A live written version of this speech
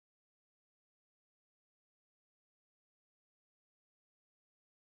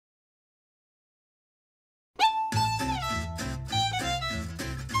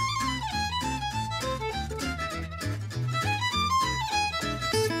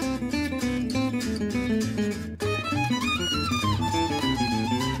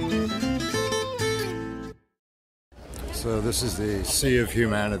So this is the sea of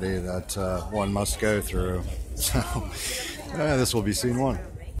humanity that one must go through. So this will be scene one.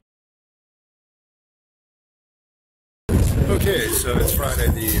 Okay, so it's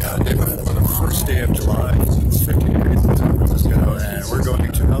Friday, the first day of July. It's 50 degrees in San Francisco, and we're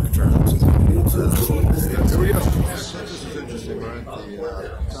going to Alcatraz. Here we go. This is interesting, right?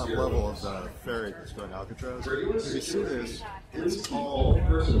 The top level of the ferry that's going to Alcatraz. If you see this, it's all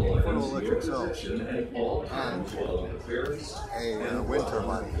photoelectric cells and a wind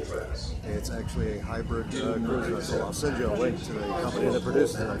turbine. It's actually a hybrid cruise vessel. I'll send you a link to the company that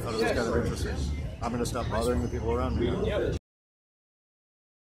produces it. I thought it was kind of interesting. I'm going to stop bothering the people around me now.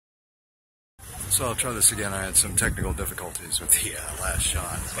 So I'll try this again. I had some technical difficulties with the last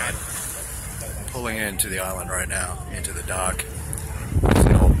shot, but pulling into the island right now, into the dock. It's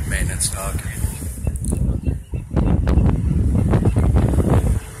the old maintenance dock.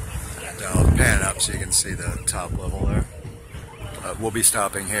 And I'll pan up so you can see the top level there. We'll be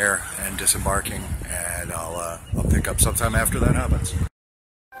stopping here and disembarking, and I'll pick up sometime after that happens.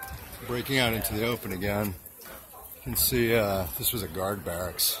 Breaking out into the open again. You can see this was a guard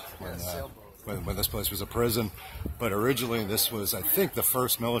barracks when this place was a prison, but originally this was, I think, the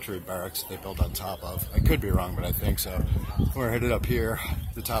first military barracks they built on top of. I could be wrong, but I think so. We're headed up here,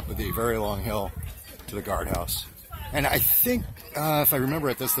 the top of the very long hill, to the guardhouse. And I think, if I remember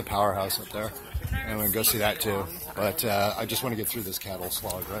it, that's the powerhouse up there. And we can go see that too. But I just want to get through this cattle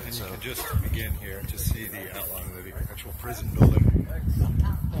slog, right? And so you can just begin here to see the outline of the actual prison building,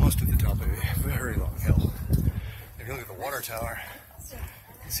 almost at the top of a very long hill. If you look at the water tower,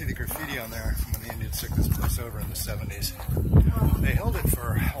 you see the graffiti on there from when the Indians took this place over in the 70s. They held it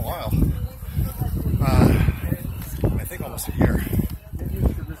for a while. I think almost a year.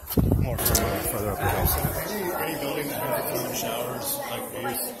 More further up the hill. Any building that has its own showers like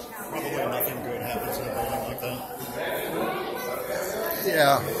these, probably nothing good happens in a building like that.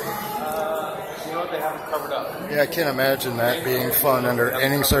 Yeah. You know what, they haven't covered up. Yeah, I can't imagine that being fun under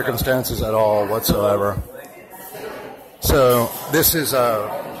any circumstances at all whatsoever. So this is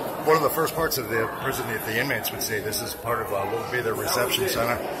one of the first parts of the prison that the inmates would see. This is part of what will be the reception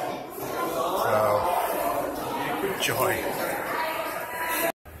center. So, joy.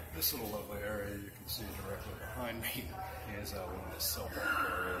 This little lovely area you can see directly behind me is one of the cell block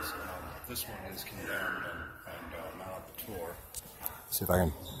areas. This one is condemned and not on the tour. See if I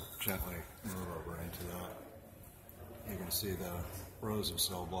can gently move over into that. You can see the rows of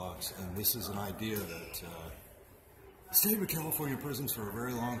cell blocks, and this is an idea that the state of California prisons for a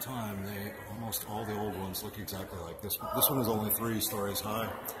very long time, almost all the old ones look exactly like this. This one is only 3 stories high.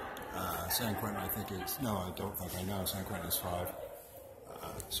 San Quentin, I think no, I don't think I know. San Quentin is 5.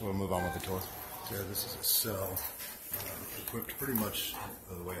 So we'll move on with the tour. So this is a cell equipped pretty much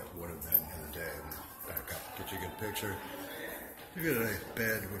the way it would have been in the day. Back up, get you a good picture. You got a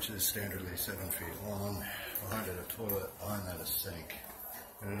bed which is standardly 7 feet long. Behind it a toilet. Behind that a sink,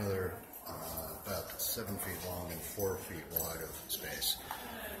 and another about 7 feet long and 4 feet wide of space.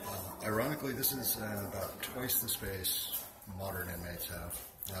 Ironically, this is about twice the space modern inmates have,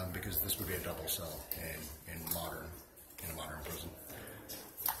 because this would be a double cell in a modern prison.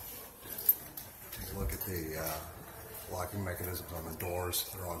 Take a look at the locking mechanisms on the doors.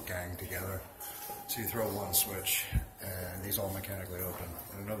 They're all ganged together. So you throw one switch, and these all mechanically open,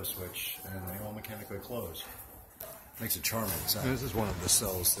 and another switch, and they all mechanically close. Makes a charming sound. This is one of the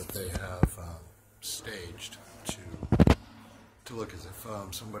cells that they have staged to look as if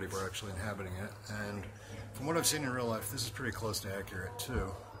somebody were actually inhabiting it. And from what I've seen in real life, this is pretty close to accurate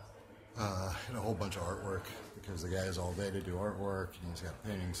too. And a whole bunch of artwork, because the guy is all day to do artwork, and he's got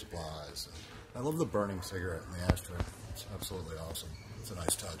painting supplies. I love the burning cigarette in the ashtray. It's absolutely awesome. It's a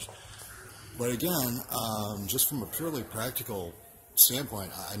nice touch. But again, just from a purely practical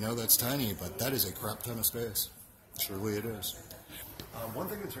standpoint, I know that's tiny, but that is a crap ton of space. Surely it is. One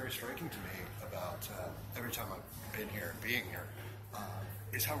thing that's very striking to me about every time I've been here and being here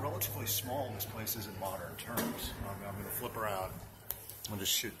is how relatively small this place is in modern terms. I'm going to flip around and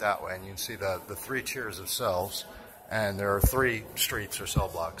just shoot that way, and you can see the 3 tiers of cells, and there are 3 streets or cell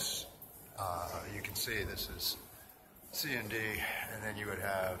blocks. You can see this is C and D, and then you would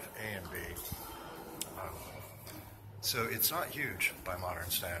have A and B. So it's not huge by modern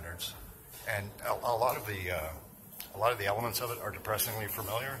standards, and a lot of the elements of it are depressingly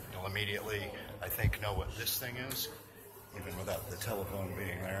familiar. You'll immediately, I think, know what this thing is, even without the telephone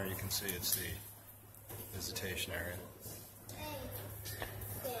being there. You can see it's the visitation area.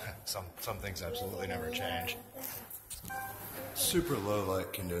 Some things absolutely never change. Super low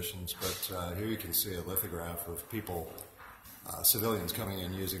light conditions, but here you can see a lithograph of people, civilians coming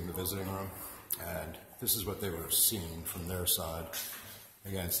in using the visiting room, and this is what they were seeing from their side.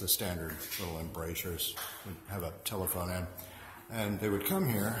 Again, it's the standard little embrasures. We'd have a telephone in, and they would come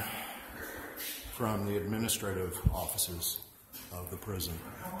here from the administrative offices of the prison.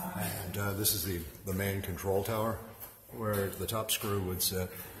 And this is the main control tower, where the top screw would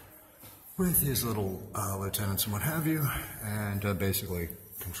sit with his little lieutenants and what have you, and basically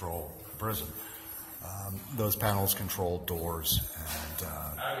control the prison. Those panels control doors and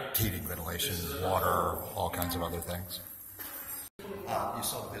heating, ventilation, water, all kinds of other things. You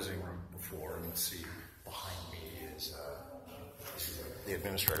saw the visiting room before, and you can see behind me is the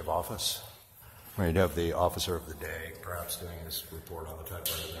administrative office, where you'd have the officer of the day perhaps doing his report on the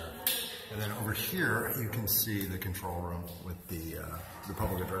typewriter there. And then over here you can see the control room with the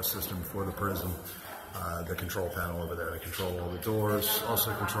public address system for the prison. The control panel over there to control all the doors,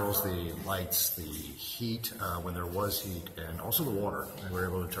 also controls the lights, the heat when there was heat, and also the water. And we're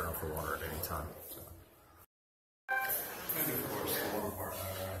able to turn off the water at any time. So. And of course, the one part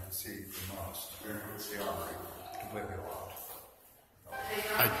that I can see the most, it's the armory, completely locked.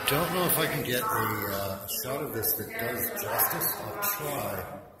 I don't know if I can get a shot of this that does justice. I'll try.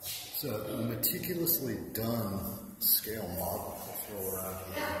 It's a meticulously done scale model for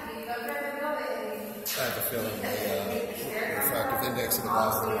I have a feeling the refractive index of the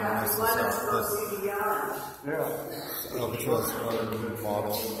glass is Alcatraz Tour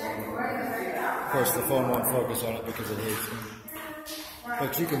model. Of course, the phone won't focus on it because it hates me.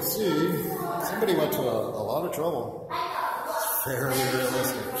 But you can see somebody went to a lot of trouble. It's fairly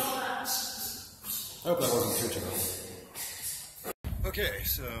realistic. I hope that wasn't too terrible. Okay,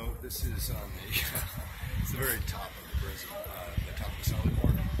 so this is on it's the very top of the prison, the top of the solid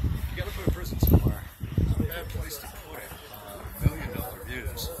board. You got to put a prison somewhere. Not a bad place to put it. $1 million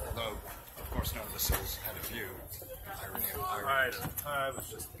views, although of course none of the cells had a view. Irony of irony. It was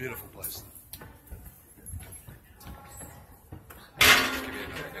just a beautiful place. Just give you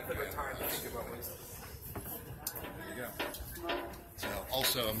another time to think about it. There you go. So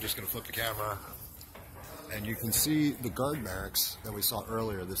also, I'm just going to flip the camera. And you can see the guard barracks that we saw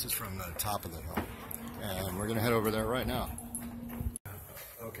earlier. This is from the top of the hill. And we're going to head over there right now.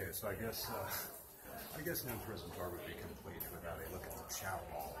 Okay, so I guess no prison tour would be complete without a look at the chow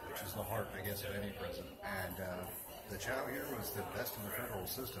hall, which is the heart, I guess, of any prison. And the chow here was the best in the federal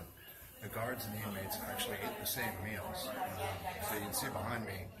system. The guards and the inmates actually ate the same meals. So you can see behind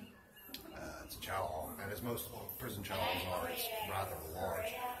me, it's a chow hall. And as most prison chow halls are, it's rather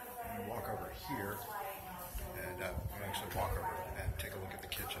large. And you walk over here, and we actually walk over and take a look at the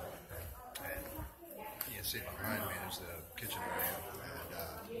kitchen. And you can see behind me there's the kitchen area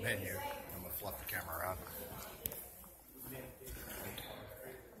and menu. I'm going to flip the camera around.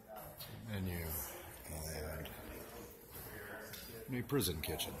 Menu and new prison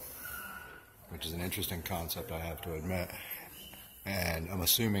kitchen, which is an interesting concept, I have to admit. And I'm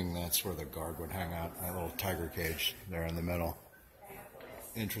assuming that's where the guard would hang out, that little tiger cage there in the middle.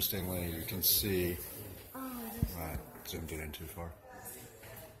 Interestingly, you can see. Right, zoomed it in too far.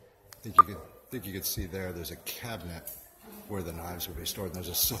 Think you could see there's a cabinet where the knives would be stored, and there's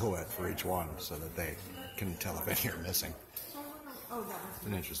a silhouette for each one so that they can tell if any are missing. It's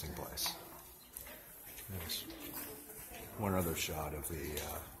an interesting place. There's one other shot of the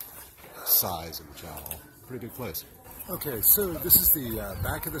size of the chow hall. Pretty big place. Okay, so this is the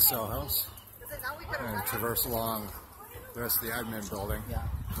back of the cell house, and traverse along the rest of the admin building,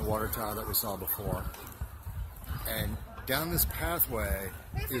 the water tower that we saw before. And down this pathway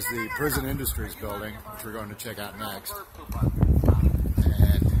is the Prison Industries building, which we're going to check out next.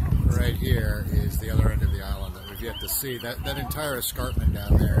 And right here is the other end of the island that we've yet to see. That entire escarpment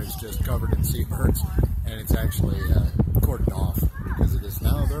down there is just covered in seabirds, and it's actually cordoned off because it is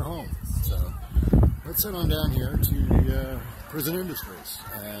now their home. So let's head on down here to the Prison Industries,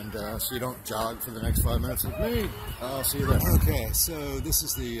 and so you don't jog for the next 5 minutes with me. I'll see you there. Okay, so this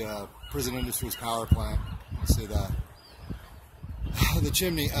is the Prison Industries power plant. You see the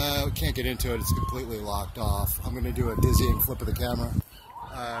chimney. Can't get into it. It's completely locked off. I'm going to do a dizzying flip of the camera.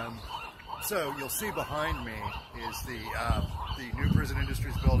 So you'll see behind me is the new Prison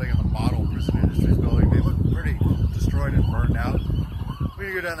Industries building and the model Prison Industries building. They look pretty destroyed and burned out.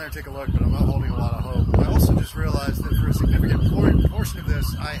 We're going to go down there and take a look, but I'm not holding a lot of hope. I also just realized that for a significant portion of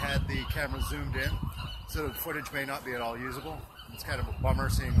this, I had the camera zoomed in, so the footage may not be at all usable. It's kind of a bummer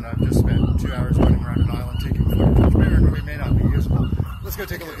seeing that I've just spent 2 hours running around an island taking footage, which may not be usable. Let's go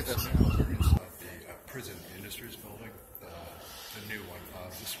take a look at this. The Prison Industries building, the new one.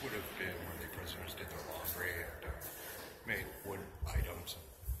 This would have been where the prisoners did their laundry and made wood items,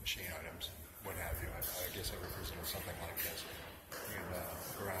 machine items, and what have you. I guess every prison has something like this. You can go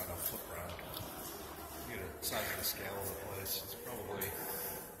around, I'll flip around. size of the scale of the place. It's probably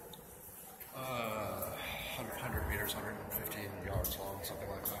 100 meters, 115 yards long, something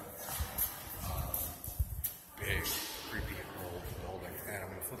like that. Big, creepy old building. And I'm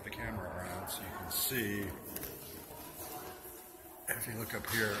going to flip the camera around so you can see, if you look up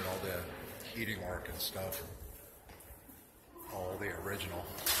here at all the heating work and stuff, all the original,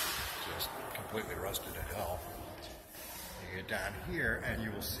 just completely rusted to hell. You get down here and you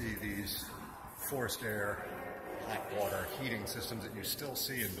will see these forced air, hot water heating systems that you still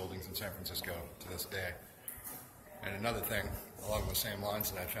see in buildings in San Francisco to this day. And another thing along the same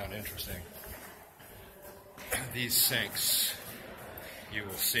lines that I found interesting, these sinks, you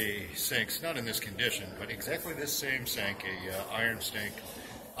will see sinks, not in this condition, but exactly this same sink, a iron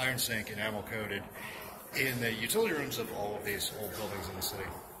sink, enamel coated, in the utility rooms of all of these old buildings in the city.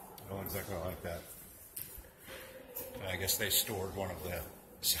 All exactly like that. And I guess they stored one of the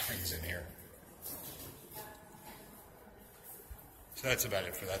signs in here. So that's about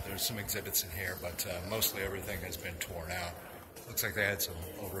it for that. There's some exhibits in here, but mostly everything has been torn out. Looks like they had some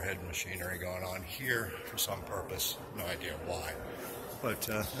overhead machinery going on here for some purpose. No idea why. But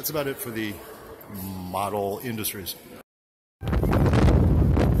that's about it for the model industries.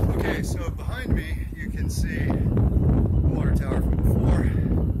 Okay, so behind me you can see the water tower from before.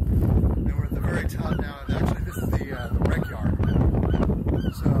 And we're at the very top now. And actually, this is the rec yard.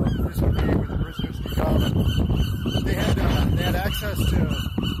 So this would be where the prisoners could come. They had access to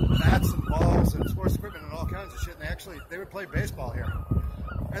bats and balls and sports equipment and all kinds of shit. And they would play baseball here.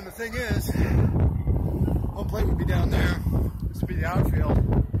 And the thing is, home plate would be down there. This would be the outfield.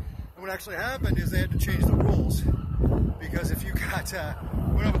 And what actually happened is they had to change the rules, because if you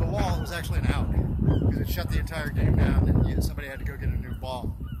went over the wall, it was actually an out, because it shut the entire game down and somebody had to go get a new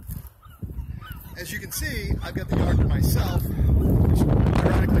ball. As you can see, I've got the yard to myself, which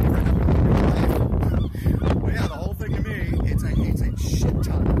ironically you end up with in real life. But yeah, the whole thing to me, it's a shit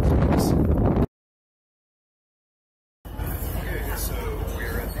ton of space. Okay, so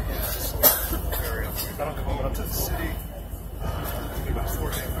we're at the area. We've got to go up to the city. About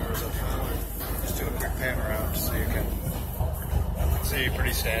 14 hours up here. Just do a quick pan around so you can see.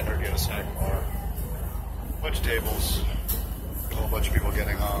 Pretty standard. You got a snack bar, bunch of tables, a whole bunch of people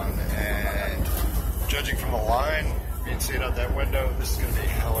getting on, and judging from the line, you can see it out that window. This is going to be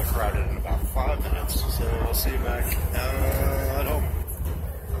hella crowded in about 5 minutes. So I'll see you back at home.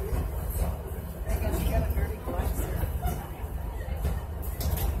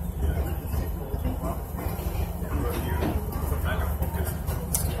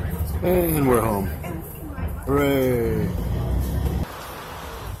 And we're home. Hooray!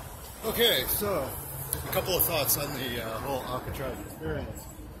 Okay, so a couple of thoughts on the whole Alcatraz experience.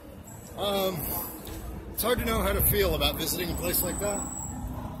 It's hard to know how to feel about visiting a place like that.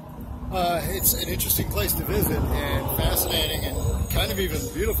 It's an interesting place to visit, and fascinating, and kind of even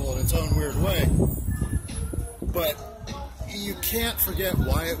beautiful in its own weird way. But you can't forget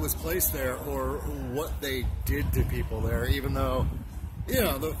why it was placed there or what they did to people there, even though, you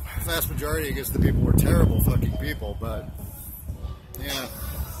know, the vast majority, I guess, the people were terrible fucking people. But yeah,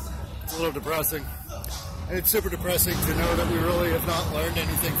 it's a little depressing. And it's super depressing to know that we really have not learned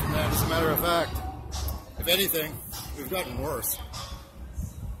anything from that. As a matter of fact, if anything, we've gotten worse.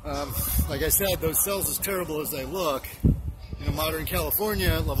 Like I said, those cells, as terrible as they look, in a modern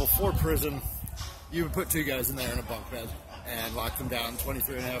California level 4 prison, you would put 2 guys in there in a bunk bed and lock them down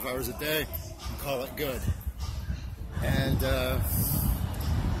 23.5 hours a day and call it good. And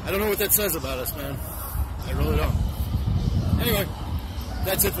I don't know what that says about us, man. I really don't. Anyway,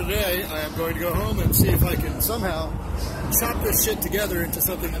 that's it for today. I am going to go home and see if I can somehow chop this shit together into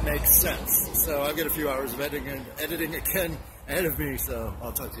something that makes sense. So I've got a few hours of editing again ahead of me, so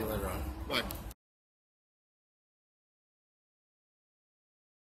I'll talk to you later on. Bye.